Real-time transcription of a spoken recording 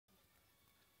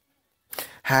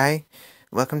Hi,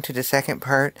 welcome to the second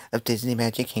part of Disney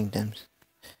Magic Kingdoms.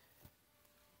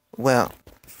 Well,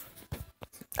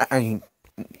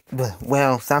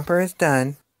 Thumper is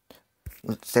done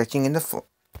searching in the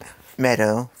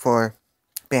meadow for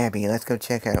Bambi. Let's go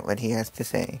check out what he has to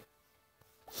say.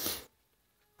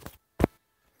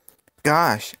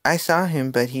 Gosh, I saw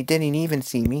him, but he didn't even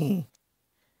see me.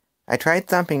 I tried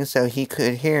thumping so he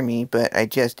could hear me, but I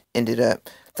just ended up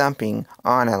thumping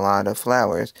on a lot of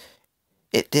flowers.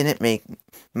 It didn't make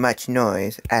much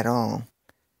noise at all.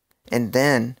 And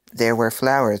then there were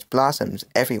blossoms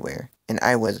everywhere, and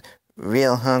I was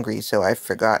real hungry, so I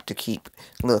forgot to keep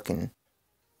looking.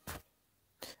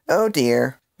 Oh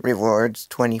dear, rewards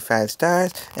 25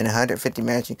 stars and 150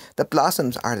 magic. The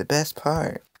blossoms are the best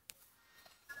part.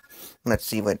 Let's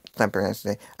see what Thumper has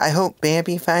to say. I hope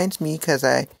Bambi finds me, 'cause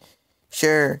I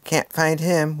sure can't find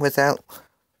him without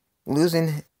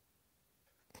losing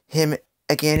him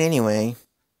again anyway.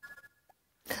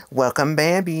 Welcome,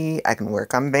 Bambi. I can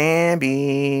work on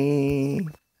Bambi.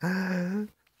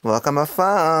 Welcome a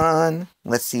fun.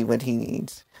 Let's see what he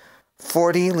needs.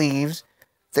 40 leaves,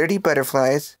 30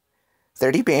 butterflies,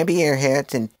 30 Bambi air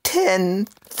hats, and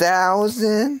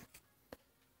 10,000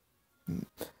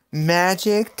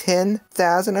 magic.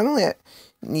 10,000. I'm only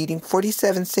needing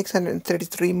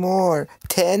 47,633 more.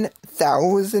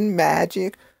 10,000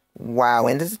 magic. Wow,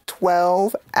 and it's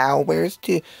 12 hours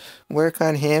to work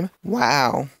on him.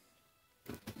 Wow.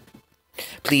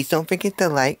 Please don't forget to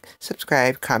like,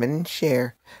 subscribe, comment, and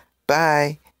share.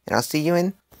 Bye, and I'll see you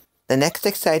in the next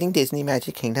exciting Disney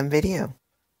Magic Kingdom video.